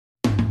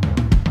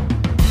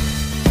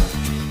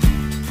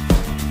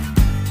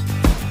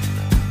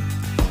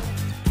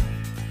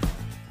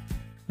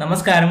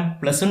നമസ്കാരം.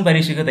 പ്ലസ് 1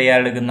 പരീക്ഷയ്ക്ക്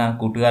തയ്യാറെടുക്കുന്ന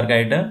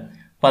കൂട്ടുകാർക്കായിട്ട്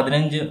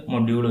 15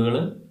 മൊഡ്യൂളുകൾ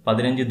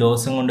 15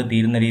 ദിവസം കൊണ്ട്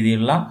തീരുന്ന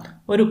രീതിയിലുള്ള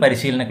ഒരു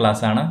പരിശീലന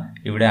ക്ലാസ്സാണ്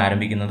ഇവിടെ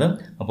ആരംഭിക്കുന്നത്.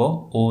 അപ്പോൾ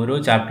ഓരോ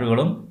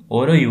ചാപ്റ്ററുകളും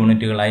ഓരോ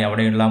യൂണിറ്റുകളായി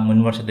അവിടെയുള്ള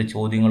മുൻവർഷത്തെ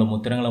ചോദ്യങ്ങളും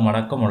ഉത്തരങ്ങളും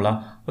അടക്കമുള്ള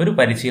ഒരു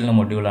പരിശീലന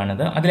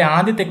മൊഡ്യൂളാണിത്. അതിലെ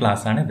ആദ്യത്തെ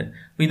ക്ലാസ്സാണിത്.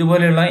 അപ്പോൾ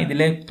ഇതുപോലെയുള്ള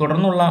ഇതിലെ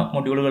തുടർന്നുള്ള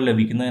മൊഡ്യൂളുകൾ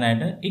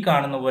ലഭിക്കുന്നതിനായിട്ട് ഈ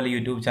കാണുന്ന പോലെ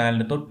യൂട്യൂബ്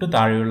ചാനലിൻ്റെ തൊട്ട്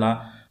താഴെയുള്ള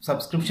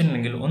സബ്സ്ക്രിപ്ഷൻ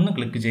ലിങ്കിൽ ഒന്ന്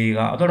ക്ലിക്ക്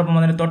ചെയ്യുക. അതോടൊപ്പം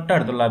അതിന്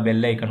തൊട്ടടുത്തുള്ള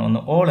ബെല്ലൈക്കൺ ഒന്ന്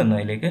ഓൾ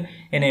എന്നതിലേക്ക്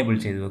എനേബിൾ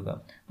ചെയ്ത് വെക്കുക.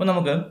 അപ്പോൾ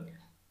നമുക്ക്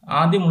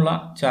ആദ്യമുള്ള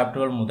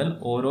ചാപ്റ്ററുകൾ മുതൽ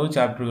ഓരോ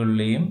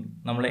ചാപ്റ്ററുകളിലെയും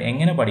നമ്മൾ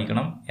എങ്ങനെ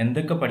പഠിക്കണം,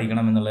 എന്തൊക്കെ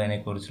പഠിക്കണം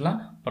എന്നുള്ളതിനെക്കുറിച്ചുള്ള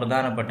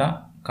പ്രധാനപ്പെട്ട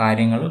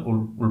കാര്യങ്ങൾ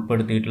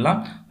ഉൾപ്പെടുത്തിയിട്ടുള്ള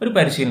ഒരു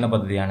പരിശീലന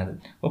പദ്ധതിയാണിത്.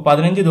 അപ്പോൾ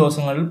 15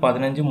 ദിവസങ്ങളിൽ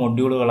 15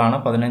 മൊഡ്യൂളുകളാണ്,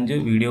 15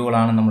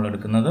 വീഡിയോകളാണ് നമ്മൾ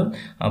എടുക്കുന്നത്.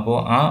 അപ്പോൾ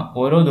ആ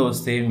ഓരോ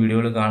ദിവസത്തെയും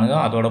വീഡിയോകൾ കാണുക.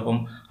 അതോടൊപ്പം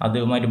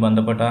അതുമായിട്ട്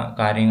ബന്ധപ്പെട്ട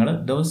കാര്യങ്ങൾ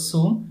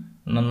ദിവസവും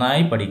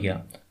നന്നായി പഠിക്കുക.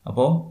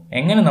 അപ്പോൾ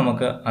എങ്ങനെ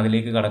നമുക്ക്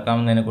അതിലേക്ക്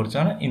കടക്കാമെന്നതിനെ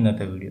കുറിച്ചാണ്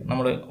ഇന്നത്തെ വീഡിയോ.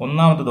 നമ്മൾ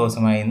ഒന്നാമത്തെ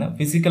ദിവസമായി ഇന്ന്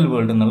ഫിസിക്കൽ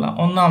വേൾഡ് എന്നുള്ള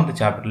ഒന്നാമത്തെ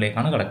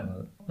ചാപ്റ്ററിലേക്കാണ്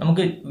കടക്കുന്നത്.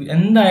 നമുക്ക്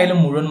എന്തായാലും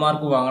മുഴുവൻ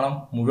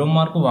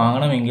മാർക്ക്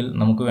വാങ്ങണമെങ്കിൽ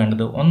നമുക്ക്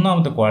വേണ്ടത്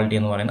ഒന്നാമത്തെ ക്വാളിറ്റി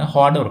എന്ന് പറയുന്നത്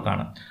ഹാർഡ്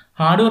വർക്കാണ്.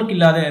 ഹാർഡ് വർക്ക്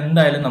ഇല്ലാതെ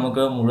എന്തായാലും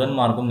നമുക്ക് മുഴുവൻ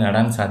മാർക്കും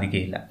നേടാൻ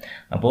സാധിക്കുകയില്ല.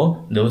 അപ്പോൾ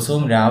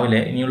ദിവസവും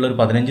രാവിലെ ഇനിയുള്ളൊരു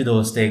 15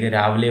 ദിവസത്തേക്ക്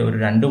രാവിലെ ഒരു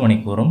 2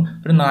 മണിക്കൂറും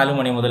ഒരു 4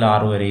 മണി മുതൽ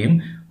 6 വരെയും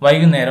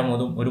വൈകുന്നേരം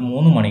ഒരു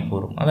 3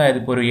 മണിക്കൂറും, അതായത്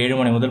ഇപ്പോൾ ഒരു 7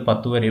 മണി മുതൽ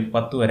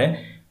 10 വരെ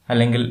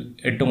അല്ലെങ്കിൽ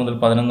 8 മുതൽ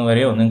 11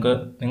 വരെയോ നിങ്ങൾക്ക്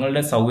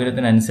നിങ്ങളുടെ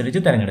സൗകര്യത്തിനനുസരിച്ച്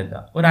തിരഞ്ഞെടുക്കുക.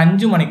 ഒരു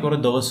 5 മണിക്കൂർ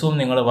ദിവസവും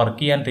നിങ്ങൾ വർക്ക്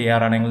ചെയ്യാൻ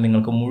തയ്യാറാണെങ്കിൽ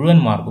നിങ്ങൾക്ക് മുഴുവൻ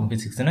മാർക്കും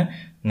ഫിസിക്സിന്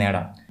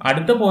നേടാം.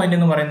 അടുത്ത പോയിന്റ്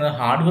എന്ന് പറയുന്നത്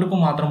ഹാർഡ് വർക്ക്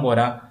മാത്രം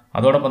പോരാ,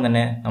 അതോടൊപ്പം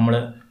തന്നെ നമ്മൾ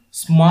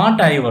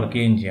സ്മാർട്ടായി വർക്ക്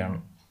ചെയ്യുകയും ചെയ്യണം.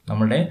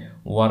 നമ്മുടെ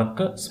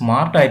വർക്ക്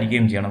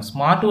സ്മാർട്ടായിരിക്കുകയും ചെയ്യണം.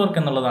 സ്മാർട്ട് വർക്ക്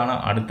എന്നുള്ളതാണ്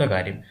അടുത്ത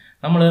കാര്യം.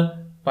 നമ്മൾ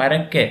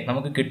പരക്കെ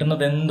നമുക്ക്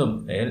കിട്ടുന്നതെന്തും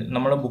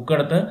നമ്മുടെ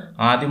ബുക്കെടുത്ത്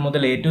ആദ്യം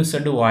മുതൽ A to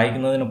Z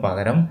വായിക്കുന്നതിന്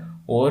പകരം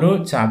ഓരോ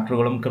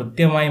ചാപ്റ്ററുകളും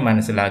കൃത്യമായി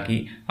മനസ്സിലാക്കി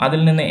അതിൽ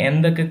നിന്ന്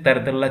എന്തൊക്കെ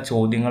തരത്തിലുള്ള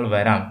ചോദ്യങ്ങൾ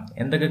വരാം,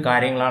 എന്തൊക്കെ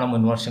കാര്യങ്ങളാണ്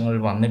മുൻവർഷങ്ങളിൽ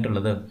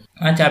വന്നിട്ടുള്ളത്,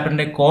 ആ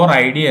ചാപ്റ്ററിൻ്റെ കോർ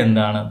ഐഡിയ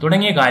എന്താണ്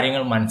തുടങ്ങിയ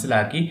കാര്യങ്ങൾ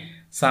മനസ്സിലാക്കി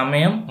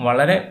സമയം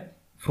വളരെ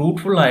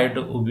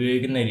ഫ്രൂട്ട്ഫുള്ളായിട്ട്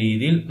ഉപയോഗിക്കുന്ന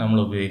രീതിയിൽ നമ്മൾ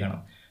ഉപയോഗിക്കണം.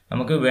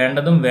 നമുക്ക്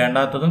വേണ്ടതും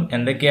വേണ്ടാത്തതും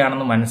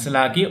എന്തൊക്കെയാണെന്ന്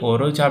മനസ്സിലാക്കി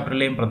ഓരോ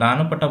ചാപ്റ്ററിലെയും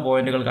പ്രധാനപ്പെട്ട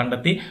പോയിന്റുകൾ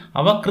കണ്ടെത്തി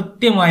അവ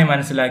കൃത്യമായി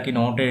മനസ്സിലാക്കി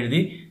നോട്ട്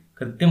എഴുതി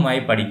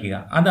കൃത്യമായി പഠിക്കുക.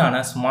 അതാണ്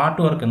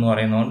സ്മാർട്ട് വർക്ക് എന്ന്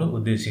പറയുന്നതുകൊണ്ട്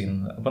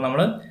ഉദ്ദേശിക്കുന്നത്. അപ്പോൾ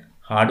നമ്മൾ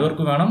ഹാർഡ്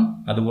വർക്ക് വേണം,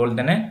 അതുപോലെ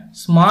തന്നെ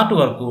സ്മാർട്ട്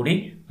വർക്ക് കൂടി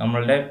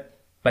നമ്മളുടെ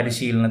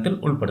പരിശീലനത്തിൽ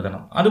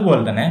ഉൾപ്പെടുത്തണം.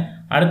 അതുപോലെ തന്നെ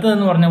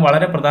അടുത്തതെന്ന് പറഞ്ഞാൽ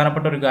വളരെ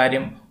പ്രധാനപ്പെട്ട ഒരു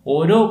കാര്യം,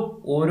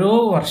 ഓരോ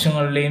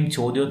വർഷങ്ങളിലെയും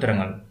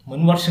ചോദ്യോത്തരങ്ങൾ,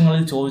 മുൻ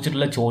വർഷങ്ങളിൽ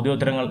ചോദിച്ചിട്ടുള്ള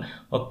ചോദ്യോത്തരങ്ങൾ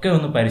ഒക്കെ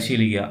ഒന്ന്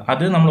പരിശീലിക്കുക.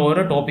 അത് നമ്മൾ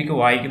ഓരോ ടോപ്പിക്ക്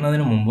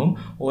വായിക്കുന്നതിന് മുമ്പും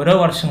ഓരോ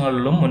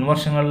വർഷങ്ങളിലും മുൻ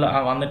വർഷങ്ങളിൽ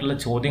വന്നിട്ടുള്ള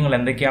ചോദ്യങ്ങൾ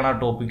എന്തൊക്കെയാണ് ആ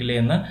ടോപ്പിക്കിൽ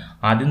എന്ന്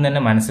ആദ്യം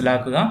തന്നെ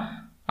മനസ്സിലാക്കുക.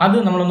 അത്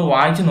നമ്മളൊന്ന്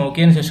വായിച്ച്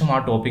നോക്കിയതിന് ശേഷം ആ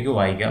ടോപ്പിക്ക്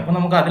വായിക്കുക. അപ്പോൾ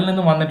നമുക്ക് അതിൽ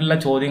നിന്ന് വന്നിട്ടുള്ള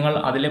ചോദ്യങ്ങൾ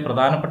അതിലെ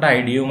പ്രധാനപ്പെട്ട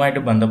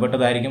ഐഡിയയുമായിട്ട്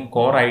ബന്ധപ്പെട്ടതായിരിക്കും.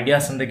 കോർ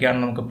ഐഡിയാസ്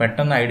എന്തൊക്കെയാണെന്ന് നമുക്ക്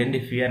പെട്ടെന്ന്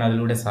ഐഡന്റിഫൈ ചെയ്യാൻ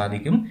അതിലൂടെ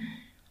സാധിക്കും.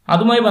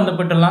 അതുമായി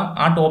ബന്ധപ്പെട്ടുള്ള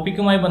ആ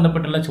ടോപ്പിക്കുമായി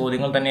ബന്ധപ്പെട്ടുള്ള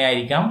ചോദ്യങ്ങൾ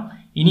തന്നെയായിരിക്കാം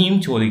ഇനിയും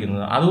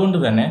ചോദിക്കുന്നത്. അതുകൊണ്ട്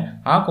തന്നെ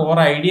ആ കോർ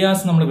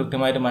ഐഡിയാസ് നമ്മൾ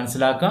കൃത്യമായിട്ട്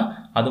മനസ്സിലാക്കുക,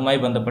 അതുമായി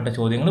ബന്ധപ്പെട്ട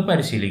ചോദ്യങ്ങൾ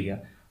പരിശീലിക്കുക.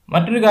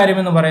 മറ്റൊരു കാര്യം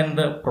എന്ന്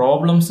പറയുന്നത്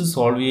പ്രോബ്ലംസ്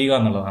സോൾവ് ചെയ്യുക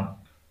എന്നുള്ളതാണ്.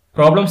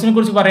 പ്രോബ്ലംസിനെ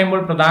കുറിച്ച് പറയുമ്പോൾ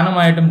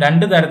പ്രധാനമായിട്ടും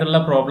 2 തരത്തിലുള്ള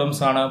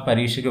പ്രോബ്ലംസ് ആണ്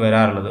പരീക്ഷയ്ക്ക്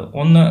വരാറുള്ളത്.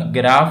 ഒന്ന്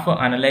ഗ്രാഫ്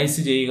അനലൈസ്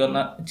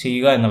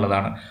ചെയ്യുക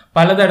എന്നുള്ളതാണ്.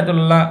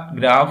 പലതരത്തിലുള്ള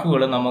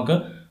ഗ്രാഫുകൾ നമുക്ക്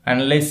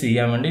അനലൈസ്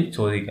ചെയ്യാൻ വേണ്ടി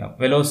ചോദിക്കാം.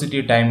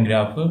 Velocity time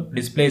graph,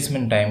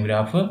 displacement time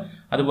graph,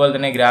 അതുപോലെ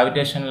തന്നെ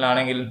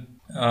ഗ്രാവിറ്റേഷനിലാണെങ്കിൽ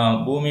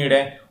ഭൂമിയുടെ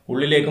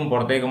ഉള്ളിലേക്കും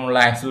പുറത്തേക്കുമുള്ള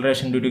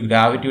acceleration due to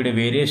ഗ്രാവിറ്റിയുടെ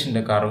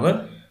വേരിയേഷന്റെ curve,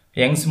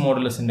 Young's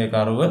മോഡുലസിന്റെ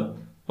curve.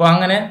 അപ്പോൾ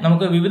അങ്ങനെ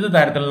നമുക്ക് വിവിധ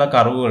തരത്തിലുള്ള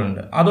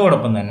കർവുകളുണ്ട്.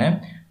 അതോടൊപ്പം തന്നെ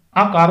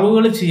ആ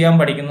കർവുകൾ ചെയ്യാൻ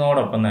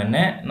പഠിക്കുന്നതോടൊപ്പം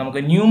തന്നെ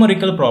നമുക്ക്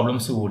ന്യൂമറിക്കൽ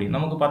പ്രോബ്ലംസ് കൂടി,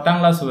 നമുക്ക് 10ാം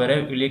ക്ലാസ് വരെ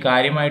വലിയ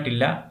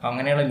കാര്യമായിട്ടില്ല,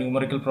 അങ്ങനെയുള്ള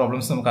ന്യൂമറിക്കൽ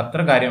പ്രോബ്ലംസ് നമുക്ക്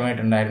അത്ര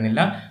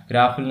കാര്യമായിട്ടുണ്ടായിരുന്നില്ല,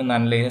 ഗ്രാഫിൽ നിന്ന്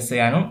അനലൈസ്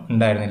ചെയ്യാനും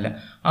ഉണ്ടായിരുന്നില്ല.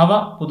 അവ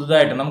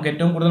പുതുതായിട്ട് നമുക്ക്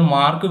ഏറ്റവും കൂടുതൽ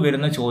മാർക്ക്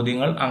വരുന്ന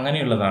ചോദ്യങ്ങൾ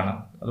അങ്ങനെയുള്ളതാണ്.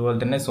 അതുപോലെ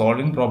തന്നെ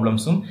സോൾവിങ്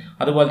പ്രോബ്ലംസും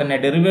അതുപോലെ തന്നെ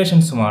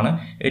ഡെറിവേഷൻസുമാണ്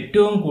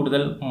ഏറ്റവും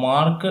കൂടുതൽ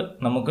മാർക്ക്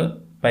നമുക്ക്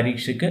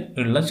പരീക്ഷയ്ക്ക്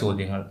ഉള്ള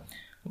ചോദ്യങ്ങൾ.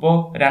 അപ്പോൾ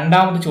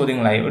രണ്ടാമത്തെ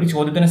ചോദ്യങ്ങളായി ഒരു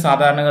ചോദ്യത്തിന്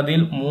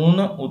സാധാരണഗതിയിൽ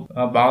 3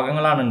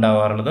 ഭാഗങ്ങളാണ്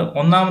ഉണ്ടാവാറുള്ളത്.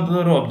 ഒന്നാമത്തത്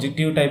ഒരു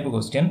ഒബ്ജക്റ്റീവ് ടൈപ്പ്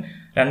ക്വസ്റ്റ്യൻ,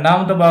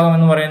 രണ്ടാമത്തെ ഭാഗം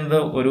എന്ന് പറയുന്നത്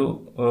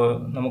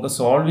നമുക്ക്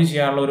സോൾവ്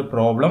ചെയ്യാനുള്ള ഒരു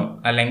പ്രോബ്ലം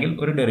അല്ലെങ്കിൽ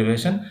ഒരു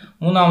ഡെറിവേഷൻ,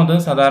 മൂന്നാമത്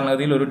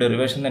സാധാരണഗതിയിൽ ഒരു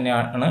ഡെറിവേഷൻ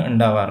തന്നെയാണ്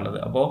ഉണ്ടാവാറുള്ളത്.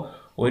 അപ്പോൾ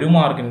 1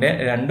 മാർക്കിന്റെ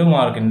 2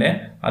 മാർക്കിന്റെ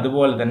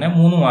അതുപോലെ തന്നെ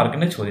 3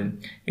 മാർക്കിന്റെ ചോദ്യം.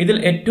 ഇതിൽ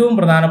ഏറ്റവും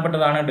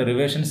പ്രധാനപ്പെട്ടതാണ്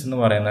ഡെറിവേഷൻസ് എന്ന്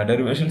പറയുന്നത്.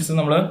 ഡെറിവേഷൻസ്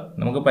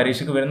നമുക്ക്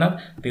പരീക്ഷയ്ക്ക് വരുന്ന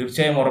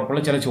തീർച്ചയായും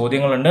ഉറപ്പുള്ള ചില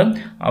ചോദ്യങ്ങളുണ്ട്.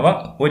 അവ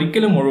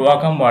ഒരിക്കലും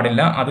ഒഴിവാക്കാൻ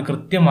പാടില്ല. അത്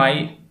കൃത്യമായി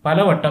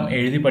പലവട്ടം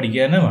എഴുതി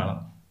പഠിക്കുക തന്നെ വേണം.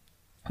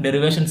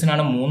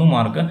 ഡെറിവേഷൻസിനാണ് 3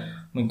 മാർക്ക്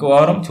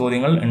മിക്കവാറും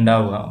ചോദ്യങ്ങൾ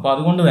ഉണ്ടാവുക. അപ്പോൾ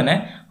അതുകൊണ്ട് തന്നെ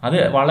അത്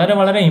വളരെ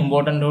വളരെ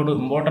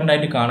ഇമ്പോർട്ടൻ്റ്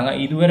ആയിട്ട് കാണുക.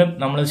 ഇതുവരെ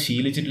നമ്മൾ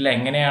ശീലിച്ചിട്ടില്ല,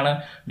 എങ്ങനെയാണ്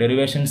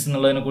ഡെറിവേഷൻസ്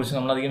എന്നുള്ളതിനെ കുറിച്ച്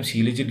നമ്മളധികം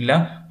ശീലിച്ചിട്ടില്ല.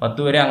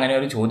 10 വരെ അങ്ങനെ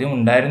ഒരു ചോദ്യം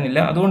ഉണ്ടായിരുന്നില്ല.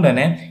 അതുകൊണ്ട്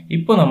തന്നെ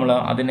ഇപ്പോൾ നമ്മൾ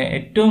അതിന്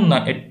ഏറ്റവും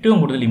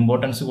കൂടുതൽ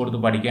ഇമ്പോർട്ടൻസ്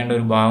കൊടുത്ത് പഠിക്കേണ്ട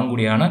ഒരു ഭാഗം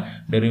കൂടിയാണ്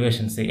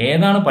ഡെറിവേഷൻസ്.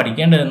 ഏതാണ്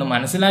പഠിക്കേണ്ടതെന്ന്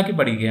മനസ്സിലാക്കി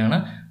പഠിക്കുകയാണ്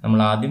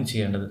നമ്മൾ ആദ്യം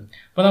ചെയ്യേണ്ടത്.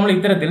 അപ്പോൾ നമ്മൾ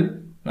ഇത്തരത്തിൽ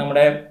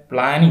നമ്മുടെ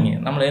പ്ലാനിങ്,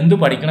 നമ്മൾ എന്ത്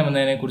പഠിക്കണം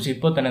എന്നതിനെക്കുറിച്ച്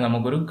ഇപ്പോൾ തന്നെ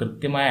നമുക്കൊരു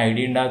കൃത്യമായ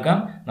ഐഡിയ ഉണ്ടാക്കാം.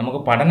 നമുക്ക്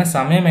പഠന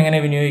സമയം എങ്ങനെ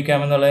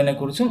വിനിയോഗിക്കാം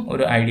എന്നുള്ളതിനെക്കുറിച്ചും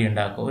ഒരു ഐഡിയ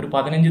ഉണ്ടാക്കുക. ഒരു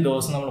 15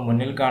 ദിവസം നമ്മൾ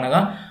മുന്നിൽ കാണുക.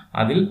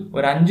 അതിൽ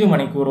ഒരു 5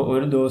 മണിക്കൂർ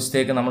ഒരു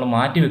ദിവസത്തേക്ക് നമ്മൾ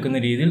മാറ്റി വെക്കുന്ന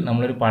രീതിയിൽ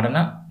നമ്മളൊരു പഠന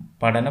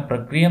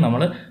പ്രക്രിയ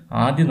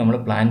ആദ്യം നമ്മൾ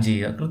പ്ലാൻ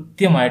ചെയ്യുക.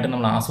 കൃത്യമായിട്ട്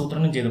നമ്മൾ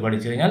ആസൂത്രണം ചെയ്ത്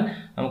പഠിച്ചു കഴിഞ്ഞാൽ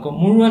നമുക്ക്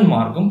മുഴുവൻ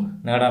മാർക്കും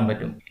നേടാൻ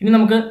പറ്റും. ഇനി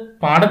നമുക്ക്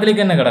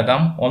പാഠത്തിലേക്ക് തന്നെ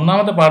കിടക്കാം.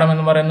 ഒന്നാമത്തെ പാഠം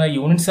എന്ന് പറയുന്നത്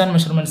യൂണിറ്റ്സ് ആൻഡ്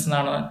മെഷർമെന്റ്സ്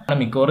എന്നാണ്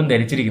മിക്കവാറും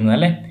ധരിച്ചിരിക്കുന്നത്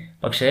അല്ലേ.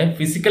 പക്ഷേ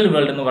ഫിസിക്കൽ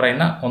വേൾഡ് എന്ന്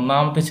പറയുന്ന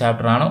ഒന്നാമത്തെ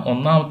ചാപ്റ്ററാണ്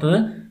ഒന്നാമത്തത്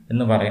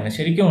എന്ന് പറയുന്നത്,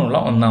 ശരിക്കുമുള്ള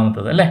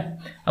ഒന്നാമത്തത് അല്ലേ.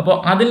 അപ്പോൾ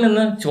അതിൽ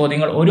നിന്ന്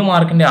ചോദ്യങ്ങൾ 1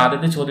 മാർക്കിന്റെ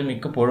ആദ്യത്തെ ചോദ്യം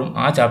മിക്കപ്പോഴും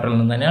ആ ചാപ്റ്ററിൽ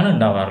നിന്ന് തന്നെയാണ്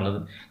ഉണ്ടാവാറുള്ളത്.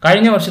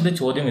 കഴിഞ്ഞ വർഷത്തെ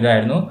ചോദ്യം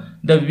ഇതായിരുന്നു: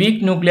 the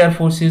weak nuclear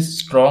force is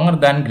stronger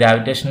than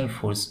gravitational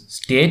force.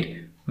 State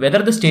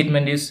whether the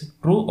statement is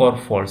true or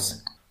false.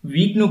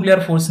 Weak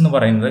nuclear force എന്ന്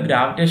പറയുന്നത്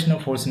ഗ്രാവിറ്റേഷണൽ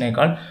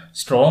ഫോഴ്സിനേക്കാൾ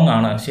സ്ട്രോങ്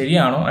ആണ്,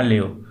 ശരിയാണോ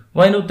അല്ലയോ?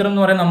 അപ്പോൾ അതിന്റെ ഉത്തരം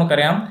എന്ന് പറയുന്നത്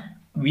നമുക്കറിയാം.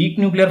 വീക്ക്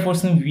ന്യൂക്ലിയർ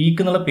ഫോഴ്സിന്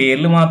വീക്ക് എന്നുള്ള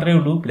പേരിൽ മാത്രമേ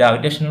ഉള്ളൂ.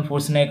 ഗ്രാവിറ്റേഷണൽ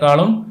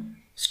ഫോഴ്സിനേക്കാളും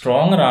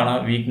സ്ട്രോങ്ങർ ആണ്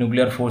വീക്ക്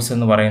ന്യൂക്ലിയർ ഫോഴ്സ്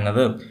എന്ന്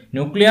പറയുന്നത്.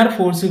 ന്യൂക്ലിയർ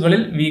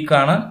ഫോഴ്സുകളിൽ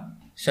വീക്കാണ്,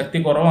 ശക്തി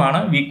കുറവാണ്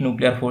വീക്ക്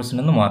ന്യൂക്ലിയർ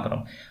ഫോഴ്സിനെന്ന് മാത്രം.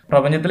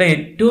 പ്രപഞ്ചത്തിലെ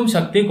ഏറ്റവും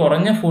ശക്തി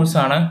കുറഞ്ഞ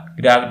ഫോഴ്സാണ്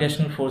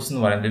ഗ്രാവിറ്റേഷണൽ ഫോഴ്സ്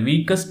എന്ന് പറയുന്നത്.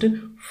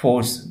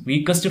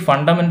 വീക്കസ്റ്റ്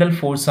ഫണ്ടമെന്റൽ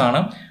ഫോഴ്സ്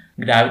ആണ്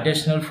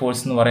ഗ്രാവിറ്റേഷണൽ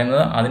ഫോഴ്സ് എന്ന്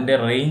പറയുന്നത്. അതിന്റെ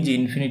റേഞ്ച്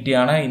ഇൻഫിനിറ്റി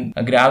ആണ്.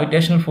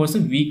 ഗ്രാവിറ്റേഷണൽ ഫോഴ്സ്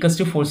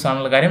വീക്കസ്റ്റ് ഫോഴ്സ്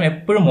ആണെന്നുള്ള കാര്യം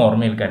എപ്പോഴും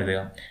ഓർമ്മയിൽ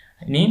കരുതുക.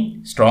 ഇനി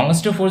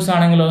സ്ട്രോങ്ങസ്റ്റ് ഫോഴ്സ്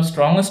ആണെങ്കിലോ,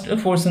 സ്ട്രോങ്ങസ്റ്റ്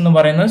ഫോഴ്സ് എന്ന്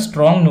പറയുന്നത്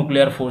സ്ട്രോങ്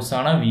ന്യൂക്ലിയർ ഫോഴ്സ്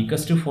ആണ്.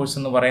 വീക്കസ്റ്റ് ഫോഴ്സ്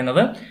എന്ന്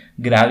പറയുന്നത്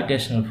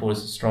gravitational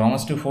force.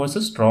 Strongest force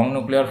strong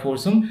nuclear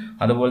ഫോഴ്സും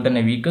അതുപോലെ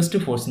തന്നെ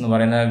വീക്കസ്റ്റ് ഫോഴ്സ് എന്ന്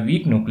പറയുന്നത്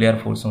വീക്ക് ന്യൂക്ലിയർ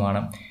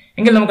ഫോഴ്സുമാണ്.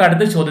 എങ്കിൽ നമുക്ക്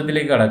അടുത്ത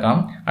ചോദ്യത്തിലേക്ക് കടക്കാം.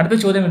 അടുത്ത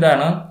ചോദ്യം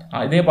ഇതാണ്,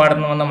 ഇതേ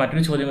പാഠത്തിൽ വന്ന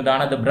മറ്റൊരു ചോദ്യം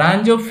ഇതാണ്: the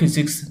branch of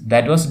physics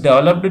that was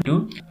developed to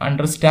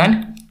understand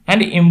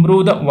and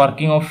improve the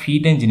working of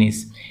heat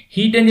എഞ്ചിനീസ്.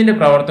 Heat എഞ്ചിന്റെ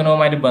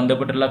പ്രവർത്തനവുമായിട്ട്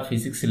ബന്ധപ്പെട്ടുള്ള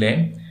ഫിസിക്സിലെ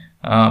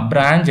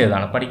ബ്രാഞ്ച്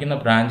ഏതാണ്, പഠിക്കുന്ന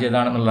ബ്രാഞ്ച്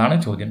ഏതാണെന്നുള്ളതാണ്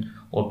ചോദ്യം.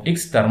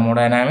 ഒപ്റ്റിക്സ്,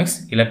 തെർമോഡൈനാമിക്സ്,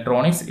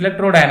 ഇലക്ട്രോണിക്സ്,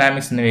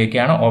 ഇലക്ട്രോഡൈനാമിക്സ്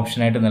എന്നിവയൊക്കെയാണ്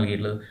ഓപ്ഷനായിട്ട്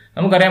നൽകിയിട്ടുള്ളത്.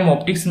 നമുക്കറിയാം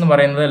ഒപ്റ്റിക്സ് എന്ന്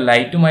പറയുന്നത്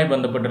ലൈറ്റുമായി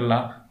ബന്ധപ്പെട്ടുള്ള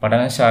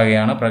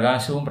പഠനശാഖയാണ്.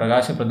 പ്രകാശവും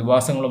പ്രകാശ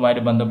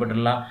പ്രതിഭാസങ്ങളുമായിട്ട്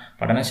ബന്ധപ്പെട്ടുള്ള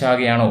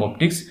പഠനശാഖയാണ്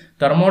ഒപ്റ്റിക്സ്.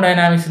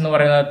 തെർമോഡൈനാമിക്സ് എന്ന്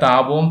പറയുന്നത്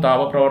താപവും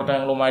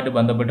താപപ്രവർത്തനങ്ങളുമായിട്ട്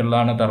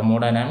ബന്ധപ്പെട്ടുള്ളതാണ്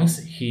തെർമോഡൈനാമിക്സ്.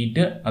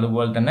 ഹീറ്റ്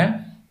അതുപോലെ തന്നെ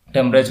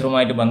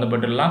ടെമ്പറേച്ചറുമായിട്ട്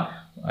ബന്ധപ്പെട്ടുള്ള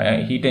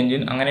ഹീറ്റ്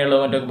എഞ്ചിൻ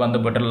അങ്ങനെയുള്ളവറ്റൊക്കെ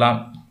ബന്ധപ്പെട്ടുള്ള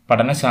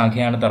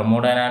പഠനശാഖയാണ്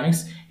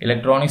തെർമോഡൈനാമിക്സ്.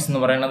 ഇലക്ട്രോണിക്സ് എന്ന്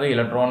പറയുന്നത്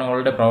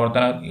ഇലക്ട്രോണുകളുടെ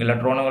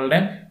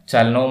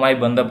ചലനവുമായി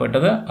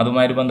ബന്ധപ്പെട്ടത്,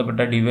 അതുമായി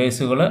ബന്ധപ്പെട്ട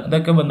ഡിവൈസുകൾ,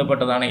 ഇതൊക്കെ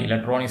ബന്ധപ്പെട്ടതാണ്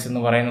ഇലക്ട്രോണിക്സ്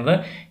എന്ന് പറയുന്നത്.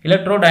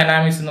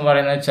 ഇലക്ട്രോഡൈനാമിക്സ് എന്ന്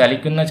പറയുന്നത്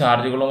ചലിക്കുന്ന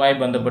ചാർജുകളുമായി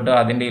ബന്ധപ്പെട്ട്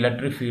അതിൻ്റെ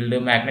electric field,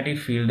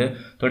 magnetic field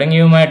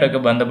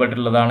തുടങ്ങിയവുമായിട്ടൊക്കെ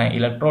ബന്ധപ്പെട്ടുള്ളതാണ്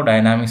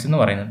electrodynamics എന്ന്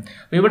പറയുന്നത്.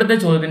 അപ്പോൾ ഇവിടുത്തെ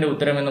ചോദ്യത്തിൻ്റെ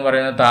ഉത്തരം എന്ന്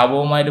പറയുന്നത്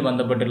താപവുമായിട്ട്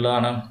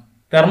ബന്ധപ്പെട്ടുള്ളതാണ്.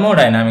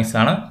 തെർമോഡൈനാമിക്സ്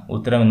ആണ്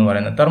ഉത്തരം എന്ന്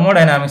പറയുന്നത്.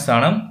 തെർമോഡൈനാമിക്സ്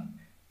ആണ്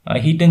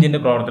ഹീറ്റ്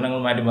എഞ്ചിന്റെ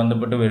പ്രവർത്തനങ്ങളുമായിട്ട്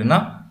ബന്ധപ്പെട്ട് വരുന്ന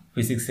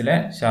ഫിസിക്സിലെ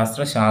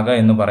ശാസ്ത്രശാഖ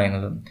എന്ന്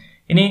പറയുന്നത്.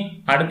 ഇനി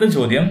അടുത്ത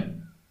ചോദ്യം,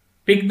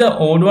 pick the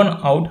odd one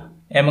out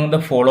among the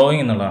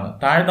following എന്നുള്ളതാണ്.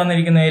 താഴെ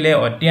തന്നിരിക്കുന്നതിലെ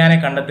ഒറ്റയാനെ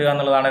കണ്ടെത്തുക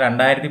എന്നുള്ളതാണ്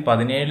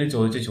 2017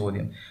 ചോദിച്ച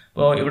ചോദ്യം.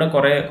 അപ്പോൾ ഇവിടെ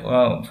കുറേ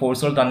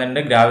ഫോഴ്സുകൾ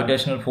തന്നിട്ടുണ്ട്.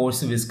 Gravitational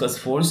force,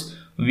 viscous force,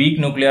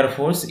 weak nuclear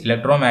force,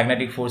 electro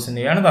magnetic force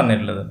എന്നിവയാണ്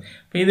തന്നിട്ടുള്ളത്.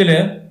 അപ്പോൾ ഇതിൽ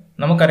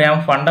നമുക്കറിയാം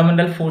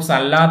ഫണ്ടമെന്റൽ ഫോഴ്സ്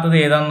അല്ലാത്തത്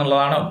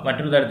ഏതാണെന്നുള്ളതാണ്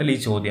മറ്റൊരു തരത്തിൽ ഈ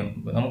ചോദ്യം.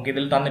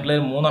 നമുക്കിതിൽ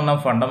തന്നിട്ടുള്ളത് 3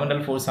 ഫണ്ടമെന്റൽ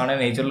ഫോഴ്സ് ആണ്,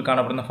 നേച്ചറിൽ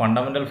കാണപ്പെടുന്ന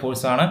ഫണ്ടമെന്റൽ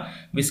ഫോഴ്സ് ആണ്.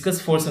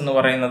 വിസ്കസ് ഫോഴ്സ് എന്ന്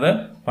പറയുന്നത്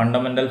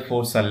ഫണ്ടമെന്റൽ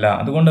ഫോഴ്സ് അല്ല.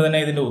 അതുകൊണ്ട് തന്നെ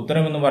ഇതിന്റെ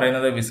ഉത്തരം എന്ന്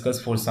പറയുന്നത്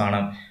വിസ്കസ് ഫോഴ്സ് ആണ്.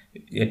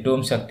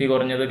 ഏറ്റവും ശക്തി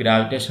കുറഞ്ഞത്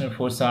ഗ്രാവിറ്റേഷണൽ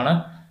ഫോഴ്സ് ആണ്.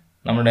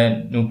 നമ്മുടെ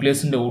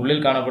ന്യൂക്ലിയസിന്റെ ഉള്ളിൽ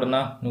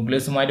കാണപ്പെടുന്ന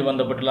ന്യൂക്ലിയസുമായിട്ട്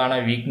ബന്ധപ്പെട്ടുള്ളതാണ്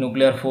weak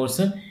nuclear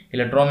force.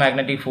 Electro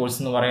magnetic force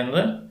എന്ന്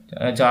പറയുന്നത്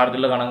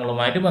ചാർജുള്ള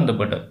കണങ്ങളുമായിട്ട്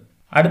ബന്ധപ്പെട്ട്.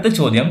 അടുത്ത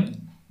ചോദ്യം,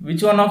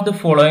 which one of the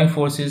following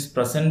force is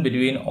present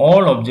between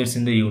all objects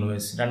in the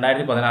universe.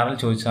 2016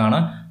 ചോദിച്ചതാണ്.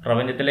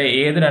 പ്രപഞ്ചത്തിലെ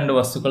ഏത് 2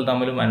 വസ്തുക്കൾ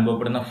തമ്മിലും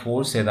അനുഭവപ്പെടുന്ന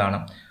ഫോഴ്സ് ഏതാണ്?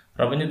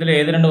 പ്രപഞ്ചത്തിലെ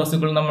ഏത് 2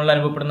 വസ്തുക്കൾ തമ്മിൽ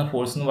അനുഭവപ്പെടുന്ന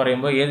ഫോഴ്സ് എന്ന്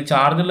പറയുമ്പോൾ ഏത്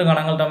ചാർജുള്ള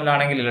കണങ്ങൾ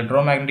തമ്മിലാണെങ്കിൽ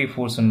ഇലക്ട്രോ മാഗ്നറ്റിക്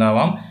ഫോഴ്സ്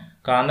ഉണ്ടാവാം.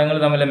 കാന്തങ്ങൾ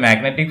തമ്മിലെ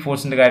മാഗ്നറ്റിക്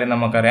ഫോഴ്സിന്റെ കാര്യം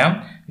നമുക്കറിയാം.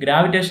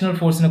 ഗ്രാവിറ്റേഷണൽ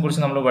ഫോഴ്സിനെ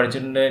കുറിച്ച് നമ്മൾ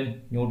പഠിച്ചിട്ടുണ്ട്.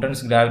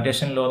 ന്യൂട്ടൺസ്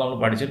ഗ്രാവിറ്റേഷൻ ലോ നമ്മൾ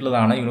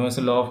പഠിച്ചിട്ടുള്ളതാണ്.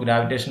 യൂണിവേഴ്സൽ ലോ ഓഫ്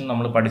ഗ്രാവിറ്റേഷൻ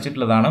നമ്മൾ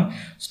പഠിച്ചിട്ടുള്ളതാണ്.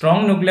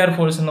 സ്ട്രോങ് ന്യൂക്ലിയർ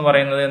ഫോഴ്സ് എന്ന്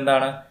പറയുന്നത്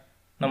എന്താണ്?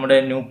 നമ്മുടെ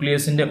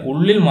ന്യൂക്ലിയസിന്റെ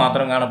ഉള്ളിൽ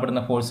മാത്രം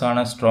കാണപ്പെടുന്ന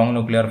ഫോഴ്സാണ് strong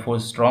nuclear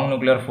force. Strong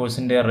nuclear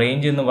ഫോഴ്സിന്റെ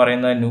റേഞ്ച് എന്ന്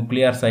പറയുന്നത്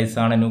ന്യൂക്ലിയർ സൈസ്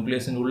ആണ്.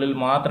 ന്യൂക്ലിയസിന്റെ ഉള്ളിൽ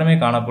മാത്രമേ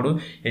കാണപ്പെടൂ.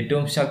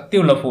 ഏറ്റവും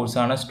ശക്തിയുള്ള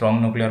ഫോഴ്സാണ്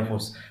സ്ട്രോങ് ന്യൂക്ലിയർ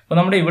ഫോഴ്സ്. അപ്പോൾ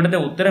നമ്മുടെ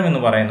ഇവിടുത്തെ ഉത്തരം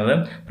എന്ന് പറയുന്നത്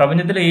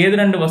പ്രപഞ്ചത്തിലെ ഏത്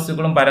 2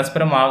 വസ്തുക്കളും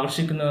പരസ്പരം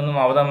ആകർഷിക്കുന്നുവെന്നും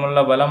അവ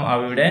തമ്മിലുള്ള ബലം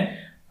അവയുടെ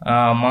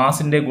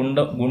മാസിന്റെ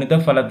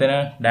ഗുണിതഫലത്തിന്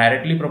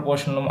ഡയറക്ട്ലി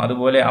പ്രൊപ്പോർഷണലും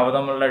അതുപോലെ അവ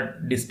തമ്മിലുള്ള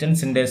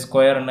ഡിസ്റ്റൻസിന്റെ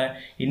സ്ക്വയറിന്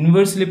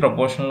ഇൻവേഴ്സ്ലി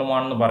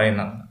പ്രൊപ്പോർഷണലുമാണെന്ന്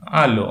പറയുന്ന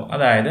ലോ,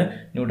 അതായത്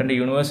ന്യൂട്ടന്റെ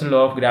യൂണിവേഴ്സൽ ലോ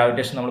ഓഫ്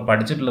ഗ്രാവിറ്റേഷൻ നമ്മൾ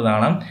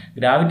പഠിച്ചിട്ടുള്ളതാണ്.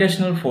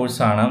 ഗ്രാവിറ്റേഷണൽ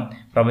ഫോഴ്സ് ആണ്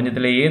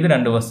പ്രപഞ്ചത്തിലെ ഏത്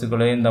 2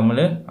 വസ്തുക്കളെയും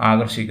തമ്മിൽ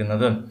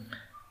ആകർഷിക്കുന്നത്.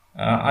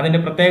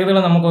 അതിന്റെ പ്രത്യേകതകൾ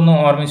നമുക്കൊന്ന്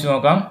ഓർമ്മിച്ച്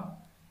നോക്കാം.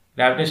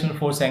 ഗ്രാവിറ്റേഷണൽ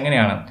ഫോഴ്സ്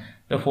എങ്ങനെയാണ്?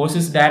 The force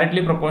is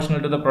directly proportional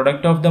to the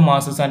product of the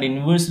masses and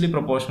inversely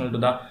proportional to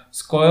the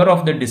square of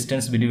the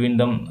distance between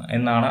them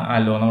എന്നാണ് ആ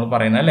ലോ നമ്മൾ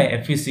പറയുന്നത് അല്ലേ.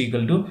 F is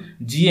equal to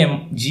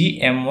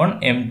gm1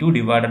 m2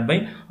 divided by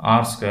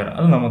r square.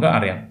 അത് നമുക്ക്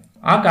അറിയാം.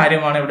 ആ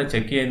കാര്യമാണ് ഇവിടെ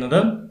ചെക്ക് ചെയ്യുന്നത്.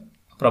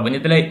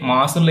 പ്രപഞ്ചത്തിലെ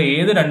മാസ്സുള്ള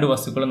ഏത് രണ്ട്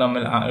വസ്തുക്കളും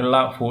തമ്മിൽ ഉള്ള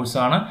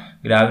ഫോഴ്സാണ്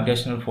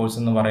ഗ്രാവിറ്റേഷണൽ ഫോഴ്സ്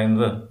എന്ന്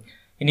പറയുന്നത്.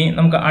 ഇനി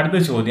നമുക്ക് അടുത്ത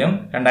ചോദ്യം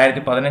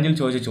 2015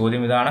 ചോദിച്ച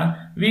ചോദ്യം ഇതാണ്.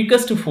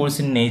 Weakest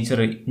force in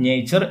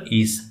nature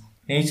is.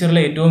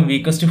 നേച്ചറിലെ ഏറ്റവും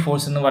വീക്കസ്റ്റ്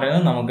ഫോഴ്സ് എന്ന്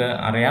പറയുന്നത് നമുക്ക്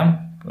അറിയാം.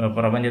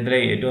 പ്രപഞ്ചത്തിലെ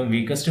ഏറ്റവും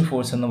വീക്കസ്റ്റ്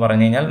ഫോഴ്സ് എന്ന്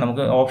പറഞ്ഞു കഴിഞ്ഞാൽ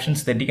നമുക്ക്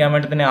ഓപ്ഷൻസ് തെറ്റിക്കാൻ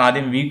വേണ്ടി തന്നെ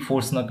ആദ്യം വീക്ക്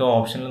ഫോഴ്സ് എന്നൊക്കെ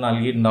ഓപ്ഷനിൽ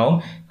നൽകിയിട്ടുണ്ടാവും.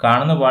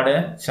 കാണുന്ന പാടെ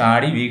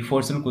ചാടി വീക്ക്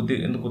ഫോഴ്സിൽ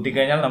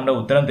കുത്തിക്കഴിഞ്ഞാൽ നമ്മുടെ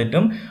ഉത്തരം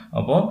തെറ്റും.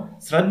 അപ്പോൾ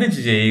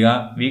ശ്രദ്ധിച്ച് ചെയ്യുക.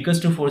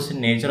 വീക്കസ്റ്റ് ഫോഴ്സ് ഇൻ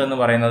നേച്ചർ എന്ന്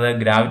പറയുന്നത്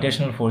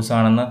ഗ്രാവിറ്റേഷണൽ ഫോഴ്സ്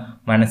ആണെന്ന്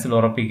മനസ്സിൽ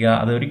ഉറപ്പിക്കുക.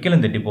 അത്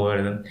ഒരിക്കലും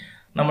തെറ്റിപ്പോകരുത്.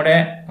 നമ്മുടെ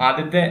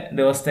ആദ്യത്തെ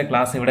ദിവസത്തെ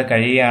ക്ലാസ് ഇവിടെ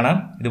കഴിയുകയാണ്.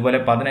 ഇതുപോലെ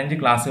 15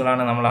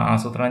 ക്ലാസ്സുകളാണ് നമ്മൾ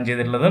ആസൂത്രണം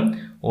ചെയ്തിട്ടുള്ളത്.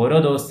 ഓരോ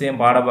ദിവസത്തെയും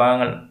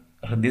പാഠഭാഗങ്ങൾ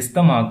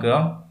ഹൃദ്യസ്ഥമാക്കുക.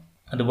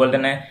 അതുപോലെ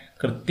തന്നെ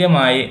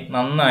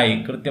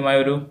കൃത്യമായ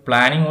ഒരു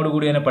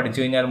പ്ലാനിങ്ങോടുകൂടി തന്നെ പഠിച്ചു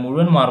കഴിഞ്ഞാൽ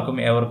മുഴുവൻ മാർക്കും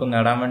ഏവർക്കും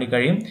നേടാൻ വേണ്ടി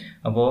കഴിയും.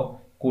 അപ്പോൾ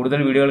കൂടുതൽ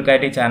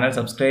വീഡിയോകൾക്കായിട്ട് ഈ ചാനൽ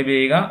സബ്സ്ക്രൈബ്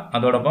ചെയ്യുക.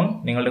 അതോടൊപ്പം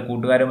നിങ്ങളുടെ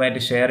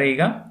കൂട്ടുകാരുമായിട്ട് ഷെയർ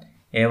ചെയ്യുക.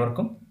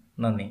 ഏവർക്കും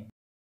നന്ദി.